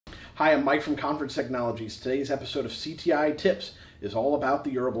Hi, I'm Mike from Conference Technologies. Today's episode of CTI Tips is all about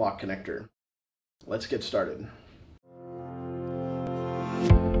the Euroblock connector. Let's get started.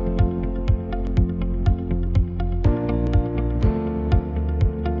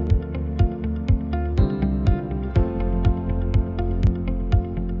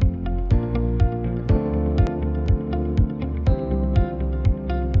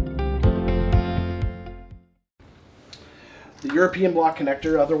 The European block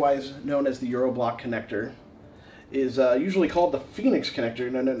connector, otherwise known as the Euroblock connector, is usually called the Phoenix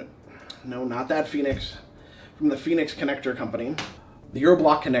connector. No, not that Phoenix. From the Phoenix Connector Company. The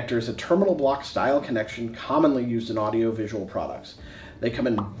Euroblock connector is a terminal block style connection commonly used in audio-visual products. They come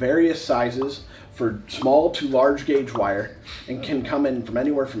in various sizes for small to large gauge wire and can come in from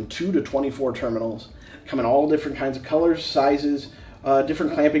anywhere from 2 to 24 terminals. Come in all different kinds of colors, sizes,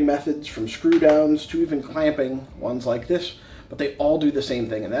 different clamping methods, from screw downs to even clamping ones like this. But they all do the same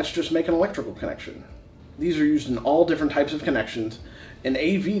thing, and that's just make an electrical connection. These are used in all different types of connections. In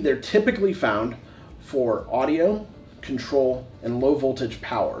AV, they're typically found for audio, control, and low voltage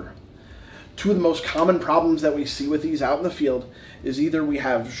power. Two of the most common problems that we see with these out in the field is either we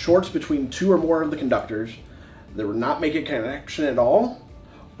have shorts between two or more of the conductors that will not make a connection at all,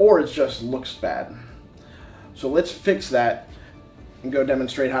 or it just looks bad. So let's fix that and go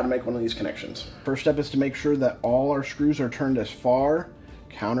demonstrate how to make one of these connections. First step is to make sure that all our screws are turned as far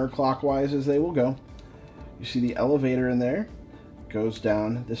counterclockwise as they will go. You see the elevator in there goes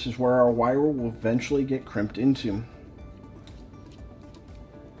down. This is where our wire will eventually get crimped into.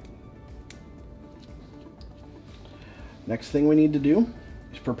 Next thing we need to do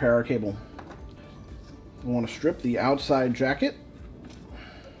is prepare our cable. We want to strip the outside jacket.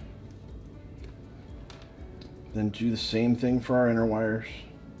 Then do the same thing for our inner wires.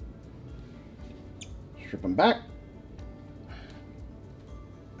 Strip them back.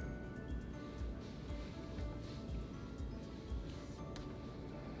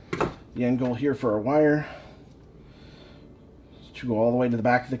 The end goal here for our wire is to go all the way to the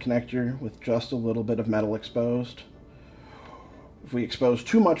back of the connector with just a little bit of metal exposed. If we expose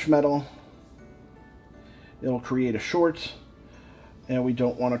too much metal, it'll create a short, and we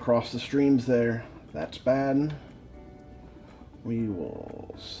don't want to cross the streams there. That's bad. We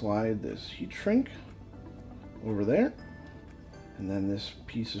will slide this heat shrink over there, and then this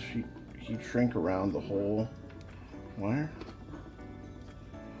piece of heat shrink around the whole wire.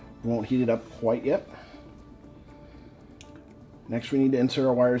 We won't heat it up quite yet. Next, we need to insert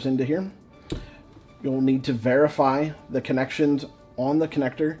our wires into here. You'll need to verify the connections on the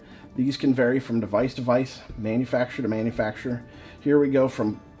connector. These can vary from device to device, manufacturer to manufacturer. Here we go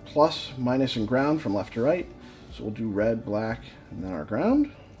from plus, minus, and ground from left to right. So we'll do red, black, and then our ground.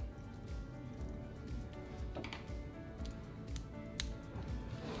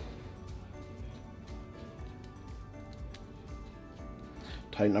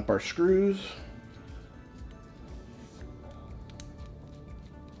 Tighten up our screws.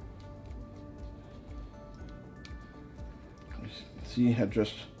 See, you have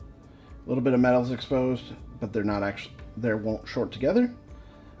just a little bit of metal's exposed, but they're not actually, they won't short together.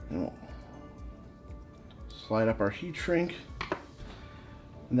 And we'll slide up our heat shrink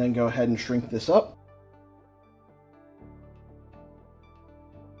and then go ahead and shrink this up.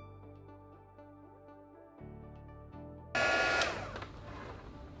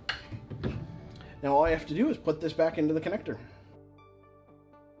 Now all I have to do is put this back into the connector.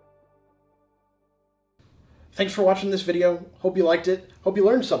 Thanks for watching this video. Hope you liked it. Hope you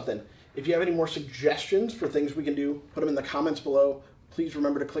learned something. If you have any more suggestions for things we can do, put them in the comments below. Please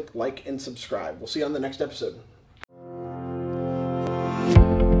remember to click like and subscribe. We'll see you on the next episode.